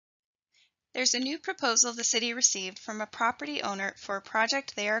There's a new proposal the city received from a property owner for a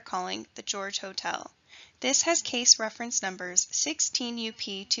project they are calling the George Hotel. This has case reference numbers 16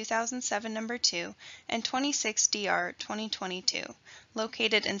 UP 2007 number 2 and 26 DR 2022,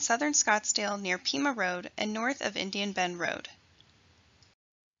 located in southern Scottsdale near Pima Road and north of Indian Bend Road.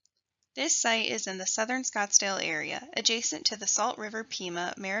 This site is in the southern Scottsdale area, adjacent to the Salt River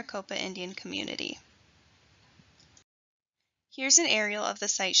Pima Maricopa Indian community. Here's an aerial of the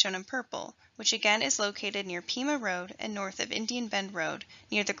site shown in purple, which again is located near Pima Road and north of Indian Bend Road,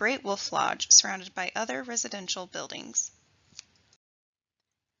 near the Great Wolf Lodge, surrounded by other residential buildings.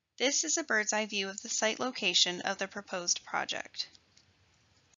 This is a bird's eye view of the site location of the proposed project.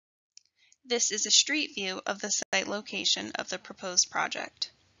 This is a street view of the site location of the proposed project.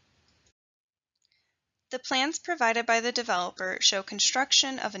 The plans provided by the developer show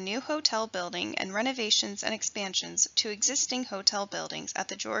construction of a new hotel building and renovations and expansions to existing hotel buildings at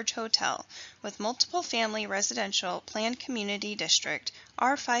the George Hotel with multiple family residential planned community district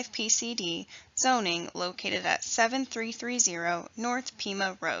R5 PCD zoning located at 7330 North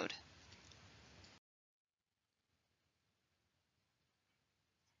Pima Road.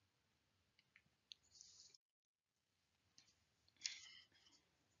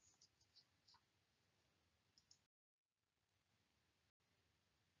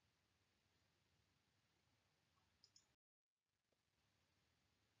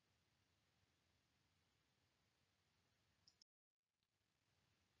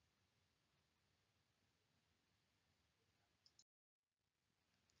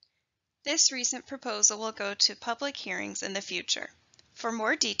 This recent proposal will go to public hearings in the future. For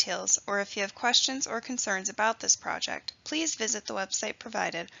more details, or if you have questions or concerns about this project, please visit the website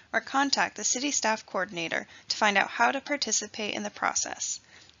provided or contact the City Staff Coordinator to find out how to participate in the process.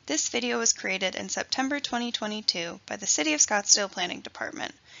 This video was created in September 2022 by the City of Scottsdale Planning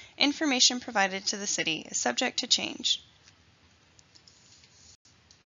Department. Information provided to the City is subject to change.